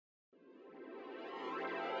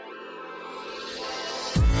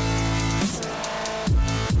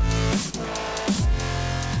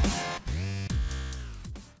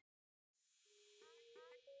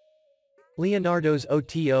Leonardo's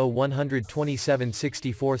OTO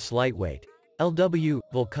 127/64 lightweight LW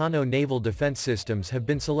Vulcano naval defense systems have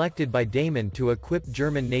been selected by Damen to equip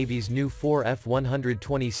German Navy's new 4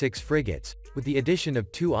 F126 frigates, with the addition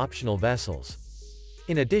of 2 optional vessels.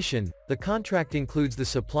 In addition, the contract includes the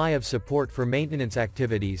supply of support for maintenance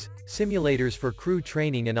activities, simulators for crew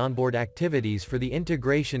training and onboard activities for the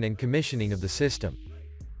integration and commissioning of the system.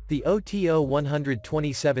 The OTO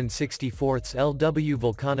 127/64 LW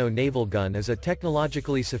Vulcano naval gun is a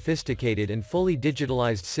technologically sophisticated and fully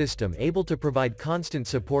digitalized system able to provide constant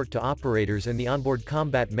support to operators and the onboard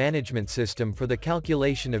combat management system for the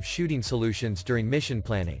calculation of shooting solutions during mission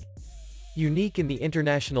planning. Unique in the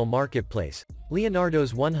international marketplace,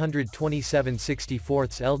 Leonardo's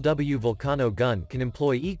 127/64 LW Vulcano gun can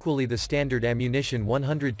employ equally the standard ammunition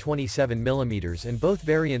 127mm and both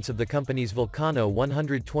variants of the company's Vulcano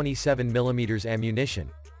 127mm ammunition,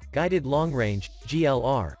 guided long-range,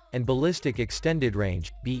 GLR, and ballistic extended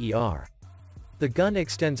range, BER. The gun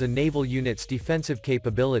extends a naval unit's defensive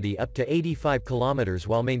capability up to 85 km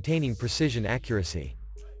while maintaining precision accuracy.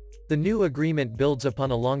 The new agreement builds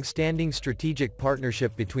upon a long-standing strategic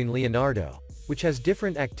partnership between Leonardo, which has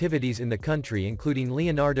different activities in the country including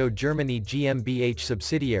Leonardo Germany GmbH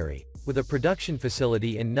subsidiary, with a production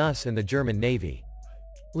facility in Nuss and the German Navy.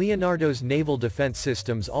 Leonardo's naval defense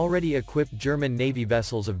systems already equip German Navy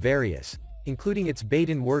vessels of various, including its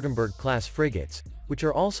Baden-Württemberg-class frigates, which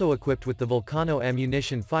are also equipped with the Vulcano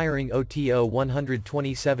ammunition-firing OTO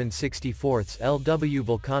 127/64 LW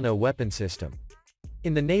Vulcano weapon system.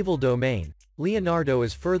 In the naval domain, Leonardo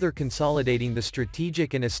is further consolidating the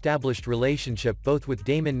strategic and established relationship both with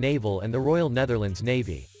Damen Naval and the Royal Netherlands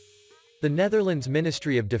Navy. The Netherlands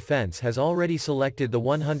Ministry of Defense has already selected the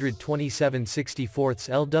 127/64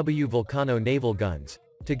 LW Vulcano naval guns,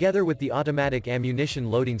 together with the Automatic Ammunition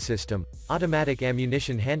Loading System, Automatic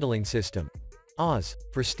Ammunition Handling System, AWS,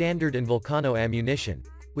 for standard and Vulcano ammunition,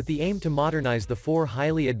 with the aim to modernize the 4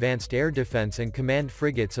 highly advanced air defense and command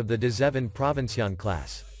frigates of the De Zeven Provinciën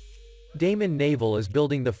class. Damen Naval is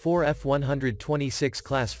building the 4 F126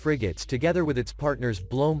 class frigates together with its partners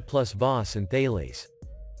Blohm plus Voss and Thales.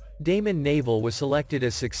 Damen Naval was selected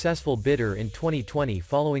as successful bidder in 2020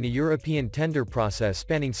 following a European tender process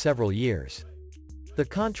spanning several years. The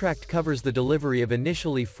contract covers the delivery of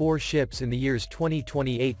initially 4 ships in the years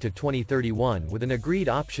 2028 to 2031 with an agreed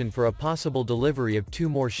option for a possible delivery of 2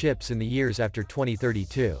 more ships in the years after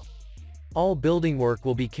 2032. All building work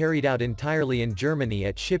will be carried out entirely in Germany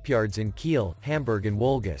at shipyards in Kiel, Hamburg and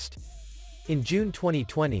Wolgast. In June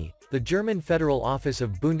 2020, the German Federal Office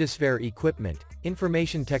of Bundeswehr Equipment,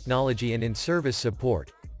 Information Technology and In-Service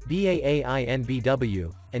Support,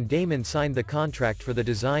 BAAINBW, and Damen signed the contract for the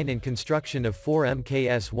design and construction of 4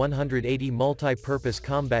 MKS 180 multi-purpose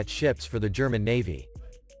combat ships for the German Navy.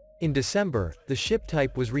 In December, the ship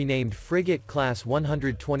type was renamed Frigate Class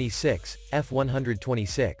 126,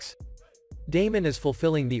 F126. Damen is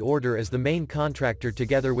fulfilling the order as the main contractor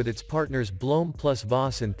together with its partners Blohm plus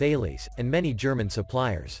Voss and Thales, and many German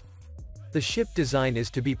suppliers. The ship design is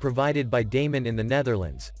to be provided by Damen in the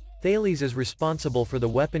Netherlands. Thales is responsible for the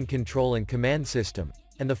weapon control and command system,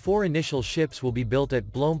 and the 4 initial ships will be built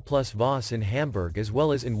at Blohm plus Voss in Hamburg as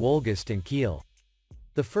well as in Wolgast and Kiel.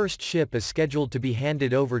 The first ship is scheduled to be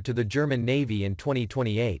handed over to the German Navy in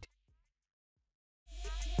 2028.